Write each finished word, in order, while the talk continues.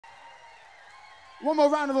One more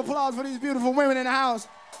round of applause for these beautiful women in the house.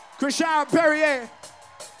 Chrishire Perrier,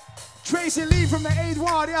 Tracy Lee from the 8th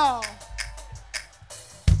Ward, y'all.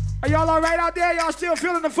 Are y'all all right out there? Y'all still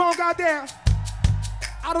feeling the funk out there?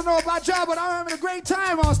 I don't know about y'all, but I'm having a great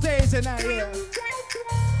time on stage tonight, yeah.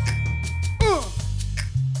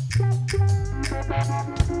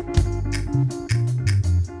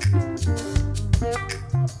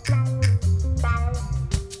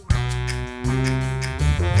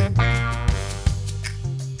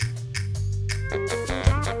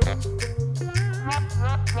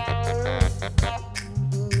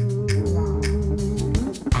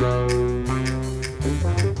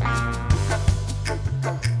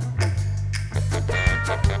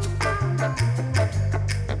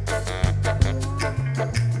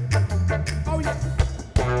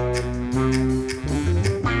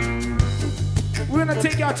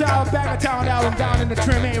 Take y'all to our Back of Town album down in the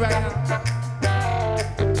Trim A right now.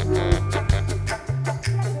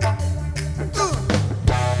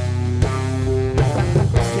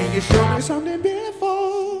 Can you show me something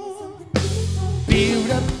beautiful?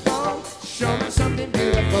 Beautiful. Show me something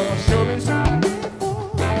beautiful. Show me something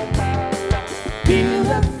beautiful.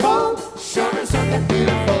 Beautiful. Show me something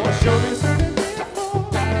beautiful. Show me something beautiful.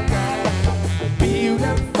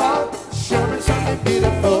 Beautiful. Show me something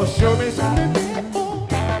beautiful. Show me something beautiful.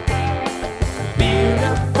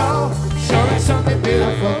 Something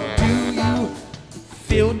beautiful. Do you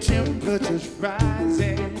feel temperatures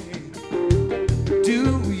rising?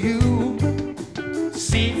 Do you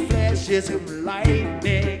see flashes of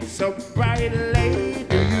lightning so brightly?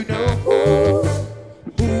 Do you know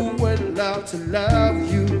who would love to love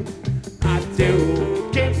you? I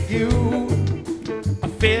do. Can you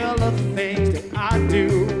feel the things that I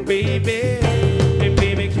do, baby? And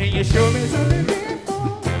baby, can you show me something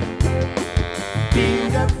beautiful?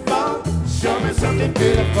 Beautiful. Show me something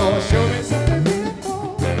beautiful, show me something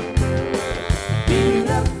beautiful.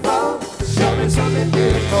 Beautiful, show me something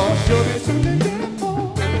beautiful, show me something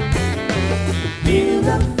beautiful.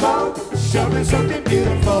 Beautiful, show me something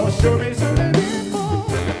beautiful, show me something beautiful.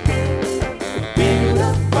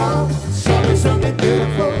 Beautiful, show me something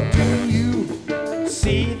beautiful. Do you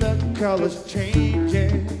see the colors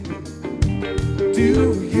changing?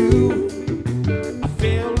 Do you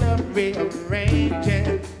feel them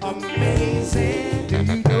rearranging? Amazing, do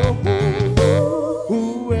you know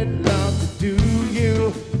who would love to do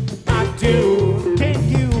you? I do. Can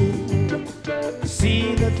you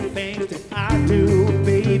see the things that I do,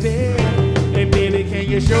 baby? Hey baby, can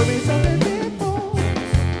you show me something beautiful?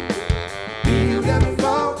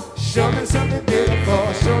 Beautiful, show me something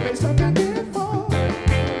beautiful, show me something beautiful.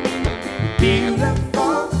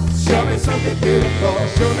 Beautiful, show me something beautiful,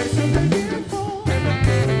 show me something beautiful.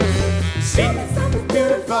 See me something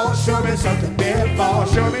beautiful, show me something beautiful,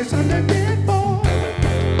 show me something beautiful.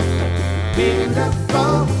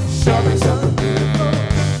 Beautiful, show me something beautiful.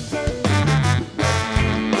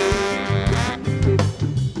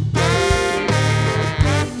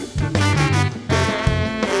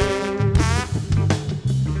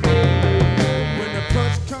 When the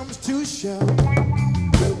push comes to shove,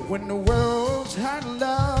 when the world's hot and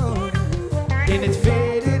low, and it's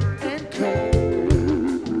faded and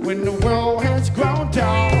cold, when the world has grown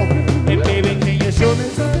dark, and baby, can you show me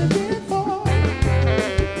something beautiful?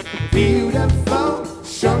 Beautiful,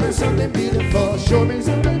 show me something beautiful, show me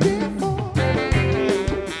something beautiful.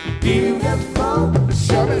 Beautiful,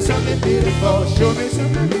 show me something beautiful, show me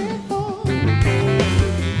something beautiful.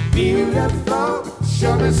 Beautiful,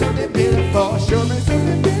 show me something beautiful, show me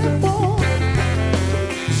something beautiful.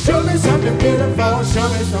 Show me something beautiful, show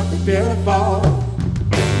me something beautiful.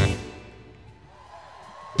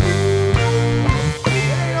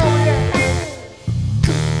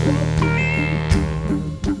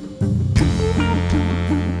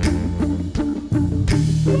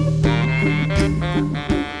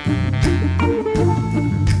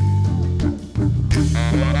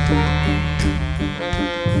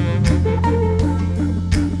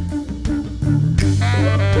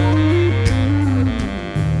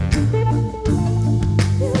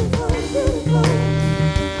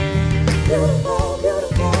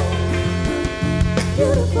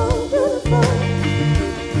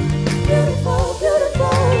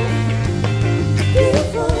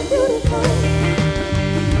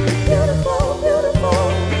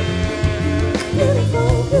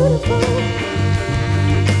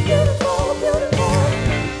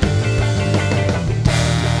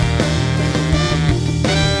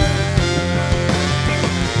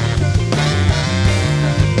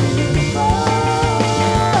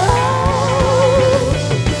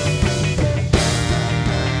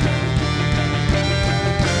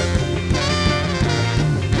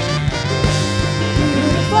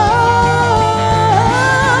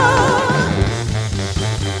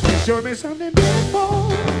 me something beautiful.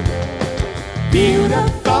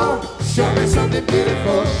 Beautiful. Show me something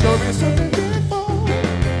beautiful. Show me something beautiful.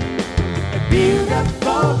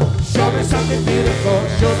 Beautiful. Show me something beautiful.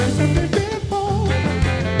 Show me something beautiful.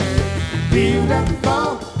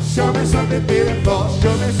 Beautiful. Show me something beautiful.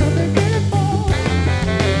 Show me something beautiful.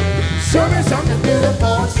 Show me something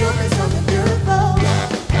beautiful. Show me something beautiful.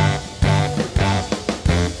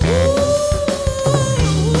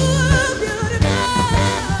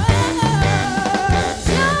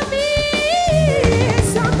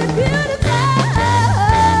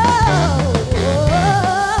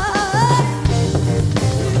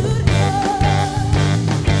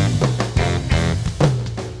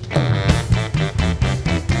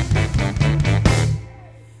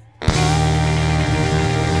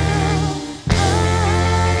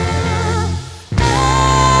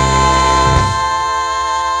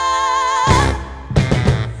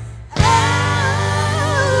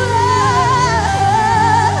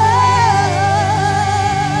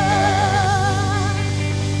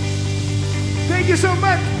 Thank you so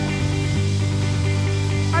much.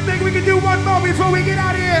 I think we can do one more before we get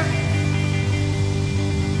out of here.